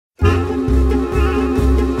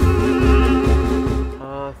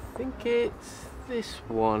think it's this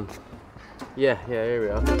one. Yeah, here we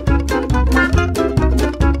are.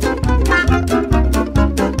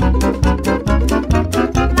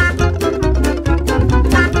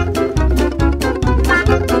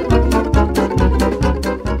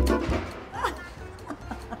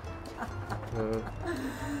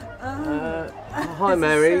 Hi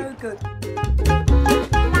Mary. So good.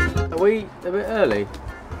 Are we a bit early?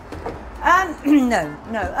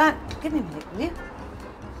 No. Give me a minute, will you?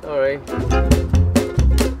 Sorry.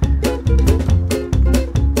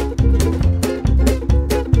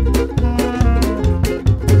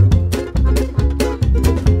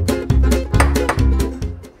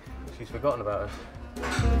 She's forgotten about us.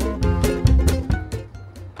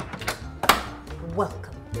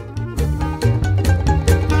 Welcome.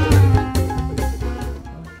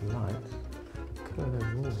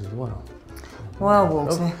 Well,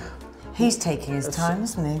 Walter, he's taking his time,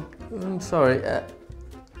 isn't he? I'm sorry.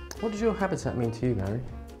 What does your habitat mean to you, Mary?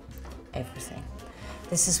 Everything.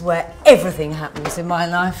 This is where everything happens in my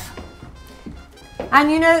life.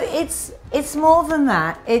 And you know, it's more than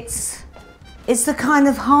that. It's the kind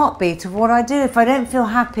of heartbeat of what I do. If I don't feel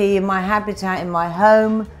happy in my habitat, in my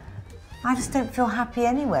home, I just don't feel happy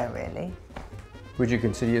anywhere, really. Would you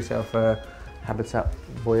consider yourself a habitat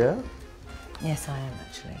voyeur? Yes, I am,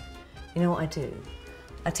 actually. You know what I do?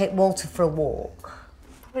 I take Walter for a walk,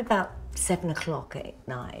 probably about 7 o'clock at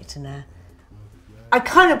night, and I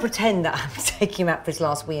kind of pretend that I'm taking him out for his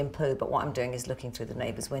last wee and poo, but what I'm doing is looking through the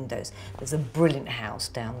neighbours' windows. There's a brilliant house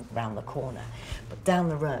down round the corner, but down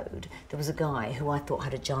the road there was a guy who I thought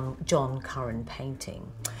had a John Curran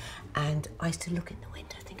painting, and I used to look in the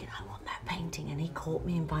window thinking, I want that painting, and he caught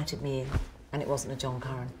me, invited me in, and it wasn't a John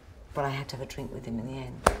Curran, but I had to have a drink with him in the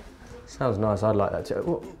end. Sounds nice, I'd like that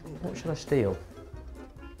too. What should I steal?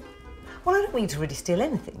 Well, I don't want you to really steal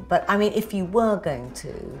anything, but I mean, if you were going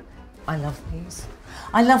to, I love these.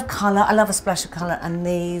 I love colour, I love a splash of colour, and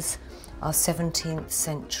these are 17th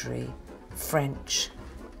century French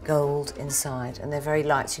gold inside, and they're very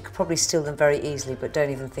light, so you could probably steal them very easily, but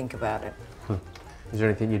don't even think about it. Is there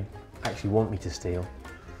anything you'd actually want me to steal?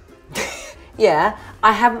 Yeah,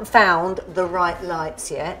 I haven't found the right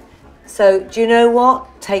lights yet. So, do you know what?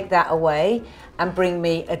 Take that away and bring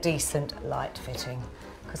me a decent light fitting.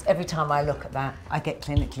 Because every time I look at that, I get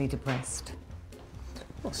clinically depressed.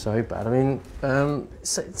 Not so bad. I mean,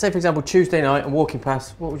 say for example, Tuesday night, I'm walking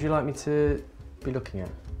past, what would you like me to be looking at?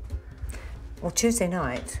 Well, Tuesday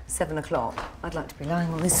night, 7 o'clock, I'd like to be lying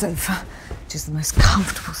on this sofa, which is the most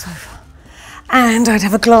comfortable sofa. And I'd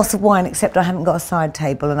have a glass of wine, except I haven't got a side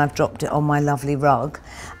table and I've dropped it on my lovely rug.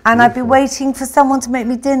 And Beautiful. I'd be waiting for someone to make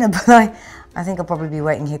me dinner, but I think I'll probably be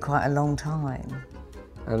waiting here quite a long time.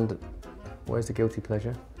 And where's the guilty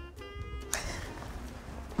pleasure?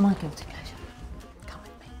 My guilty pleasure. Come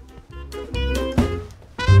with me.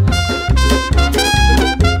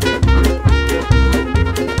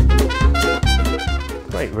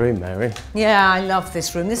 Great room, Mary. Yeah, I love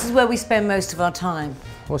this room. This is where we spend most of our time.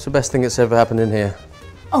 What's the best thing that's ever happened in here?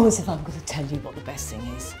 Oh, as if I'm going to tell you what the best thing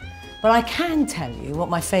is. But I can tell you what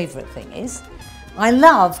my favourite thing is. I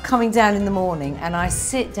love coming down in the morning and I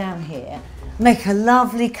sit down here, make a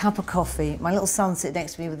lovely cup of coffee. My little son sits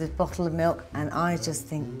next to me with his bottle of milk, and I just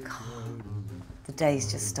think, God, the day's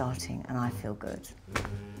just starting and I feel good.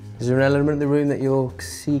 Is there an element in the room that you're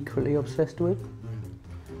secretly obsessed with?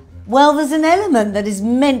 Well, there's an element that is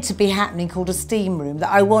meant to be happening called a steam room that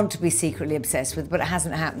I want to be secretly obsessed with, but it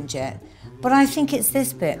hasn't happened yet. But I think it's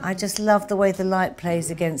this bit. I just love the way the light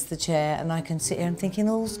plays against the chair, and I can sit here and thinking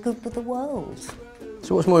all's good with the world.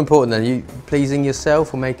 So what's more important then, you pleasing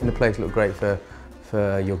yourself or making the place look great for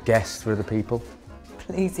your guests, for other people?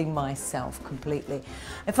 Pleasing myself completely.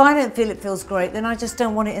 If I don't feel it feels great, then I just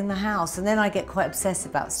don't want it in the house, and then I get quite obsessed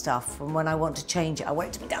about stuff, and when I want to change it, I want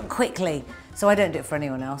it to be done quickly. So I don't do it for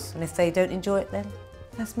anyone else, and if they don't enjoy it, then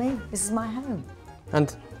that's me. This is my home.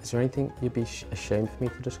 And is there anything you'd be ashamed for me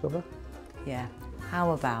to discover? Yeah.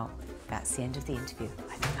 How about that's the end of the interview?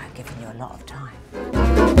 I think I've given you a lot of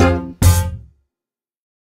time.